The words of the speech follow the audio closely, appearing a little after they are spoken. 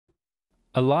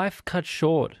A life cut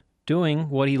short, doing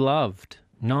what he loved.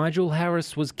 Nigel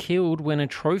Harris was killed when a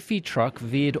trophy truck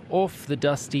veered off the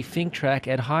dusty Finke track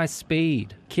at high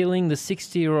speed, killing the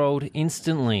 60-year-old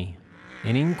instantly.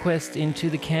 An inquest into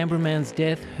the Canberra man's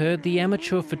death heard the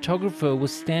amateur photographer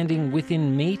was standing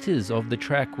within metres of the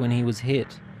track when he was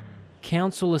hit.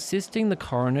 Counsel assisting the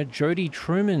coroner, Jody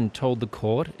Truman, told the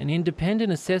court an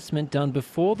independent assessment done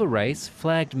before the race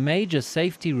flagged major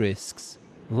safety risks.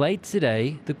 Late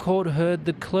today, the court heard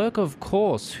the clerk of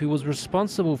course, who was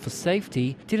responsible for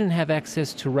safety, didn't have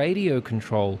access to radio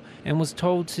control and was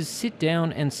told to sit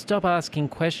down and stop asking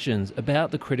questions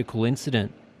about the critical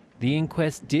incident. The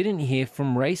inquest didn't hear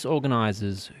from race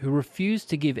organisers, who refused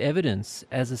to give evidence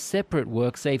as a separate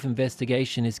WorkSafe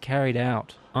investigation is carried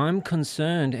out. I'm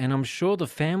concerned, and I'm sure the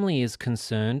family is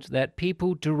concerned, that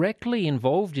people directly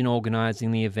involved in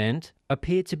organising the event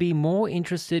appear to be more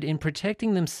interested in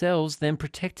protecting themselves than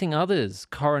protecting others,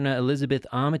 Coroner Elizabeth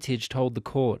Armitage told the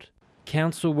court.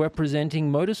 Counsel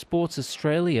representing Motorsports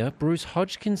Australia, Bruce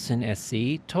Hodgkinson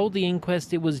SC, told the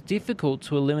inquest it was difficult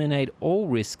to eliminate all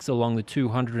risks along the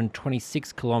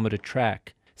 226-kilometre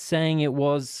track, saying it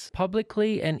was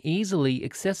publicly and easily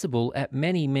accessible at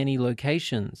many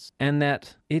locations, and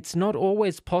that it's not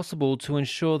always possible to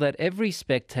ensure that every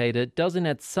spectator doesn't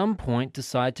at some point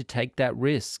decide to take that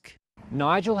risk.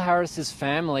 Nigel Harris's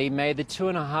family made the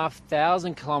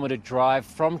 2,500-kilometre drive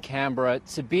from Canberra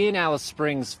to be in Alice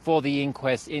Springs for the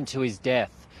inquest into his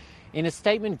death. In a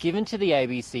statement given to the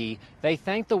ABC, they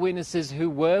thanked the witnesses who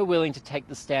were willing to take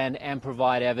the stand and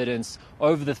provide evidence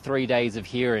over the 3 days of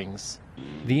hearings.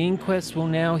 The inquest will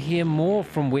now hear more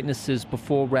from witnesses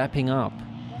before wrapping up.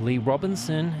 Lee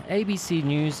Robinson, ABC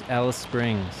News, Alice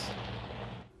Springs.